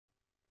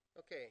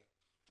Okay,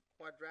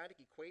 quadratic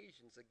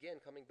equations,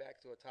 again, coming back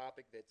to a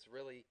topic that's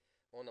really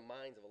on the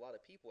minds of a lot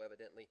of people,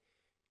 evidently.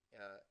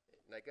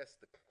 And I guess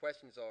the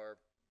questions are,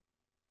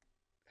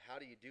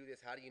 how do you do this?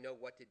 How do you know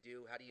what to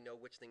do? How do you know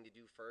which thing to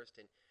do first?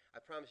 And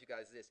I promise you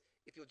guys this,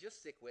 if you'll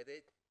just stick with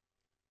it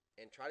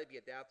and try to be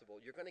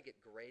adaptable, you're going to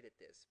get great at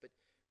this. But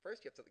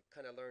first you have to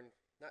kind of learn,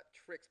 not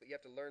tricks, but you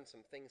have to learn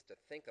some things to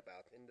think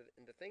about. And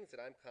the things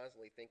that I'm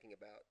constantly thinking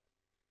about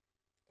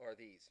are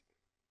these.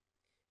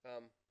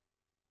 Um,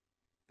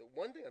 the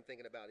one thing I'm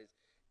thinking about is,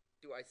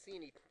 do I see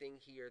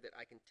anything here that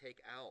I can take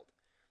out?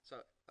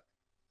 So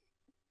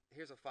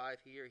here's a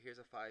 5 here,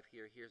 here's a 5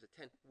 here, here's a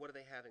 10. What do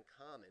they have in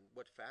common?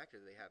 What factor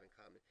do they have in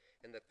common?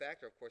 And the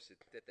factor, of course,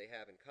 that they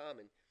have in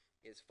common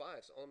is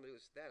 5. So all I'm going to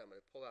do is that. I'm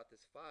going to pull out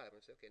this 5. I'm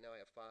going to say, okay, now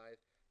I have 5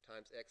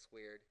 times x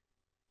squared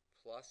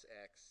plus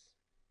x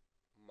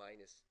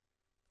minus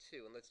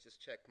 2. And let's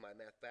just check my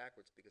math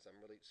backwards because I'm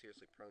really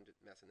seriously prone to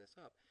messing this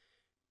up.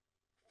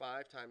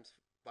 5 times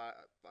 5,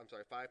 I'm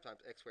sorry, 5 times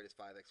x squared is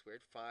 5x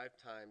squared. 5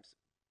 times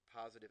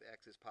positive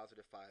x is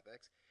positive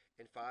 5x,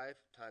 and 5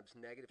 times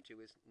negative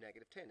 2 is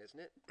negative 10,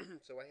 isn't it?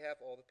 So I have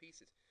all the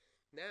pieces.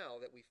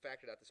 Now that we've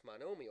factored out this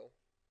monomial,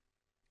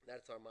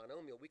 that's our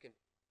monomial, we can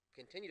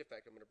continue to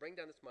factor. I'm going to bring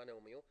down this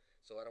monomial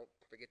so I don't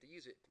forget to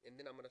use it, and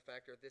then I'm going to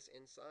factor this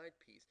inside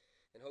piece.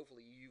 And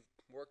hopefully you've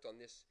worked on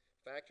this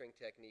factoring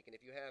technique, and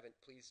if you haven't,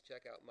 please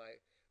check out my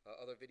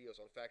other videos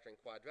on factoring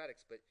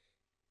quadratics. But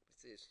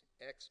this is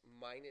x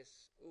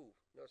minus, no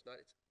it's not,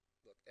 it's,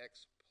 look,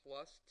 x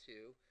plus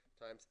 2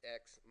 times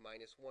x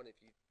minus 1. If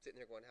you're sitting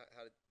there going,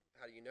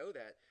 how do you know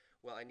that?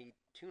 Well, I need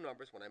two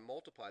numbers. When I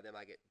multiply them,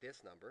 I get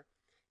this number.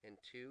 And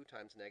 2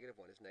 times negative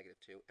 1 is negative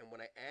 2. And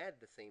when I add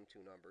the same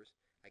two numbers,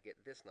 I get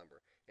this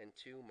number. And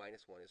 2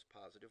 minus 1 is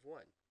positive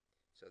 1.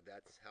 So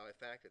that's how I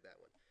factored that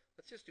one.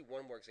 Let's just do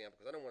one more example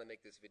because I don't want to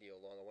make this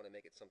video long. I want to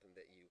make it something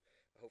that you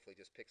hopefully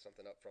just pick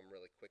something up from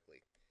really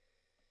quickly.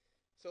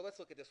 So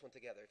let's look at this one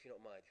together, if you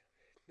don't mind.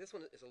 This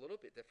one is a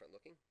little bit different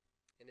looking.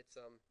 And it's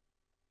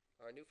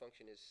our new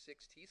function is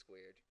 6t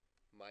squared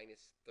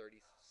minus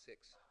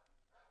 36t.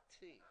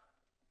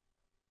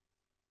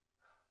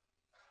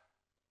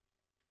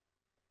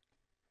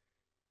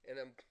 And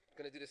I'm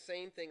going to do the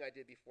same thing I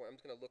did before. I'm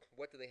just going to look,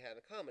 what do they have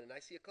in common? And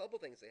I see a couple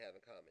things they have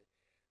in common.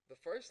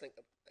 The first thing,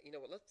 you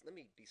know what, let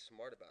me be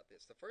smart about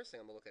this. The first thing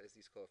I'm going to look at is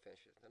these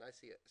coefficients. And I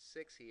see a 6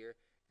 here,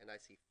 and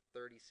I see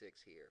 36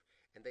 here.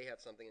 And they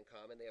have something in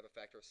common. They have a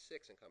factor of 6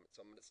 in common.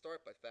 So I'm going to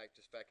start by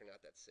just factoring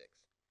out that 6.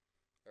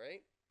 All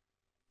right?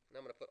 And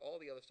I'm going to put all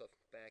the other stuff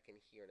back in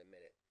here in a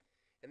minute.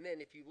 And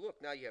then if you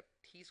look, now you have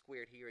t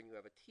squared here and you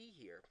have a t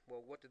here.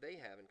 Well, what do they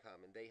have in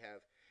common? They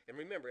have, and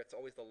remember, it's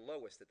always the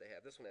lowest that they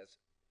have. This one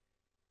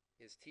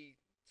is t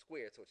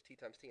squared, so it's t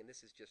times t, and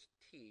this is just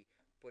t,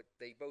 but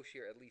they both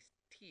share at least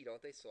t, don't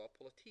they? So I'll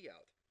pull a t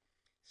out.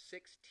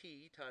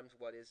 6t times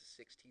what is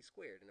 6t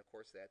squared? And of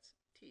course that's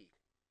t.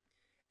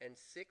 And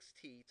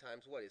 6t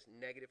times what is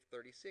negative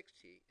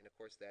 36t? And of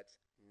course that's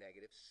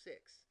negative 6.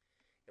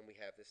 And we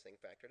have this thing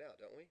factored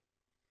out, don't we?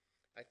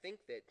 I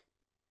think that,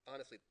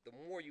 honestly, the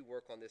more you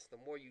work on this, the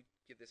more you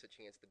give this a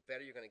chance, the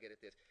better you're going to get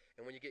at this.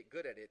 And when you get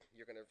good at it,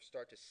 you're going to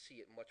start to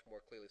see it much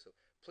more clearly. So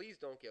please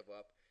don't give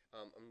up.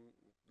 I'd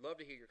love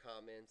to hear your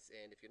comments.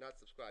 And if you're not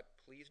subscribed,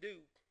 please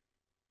do.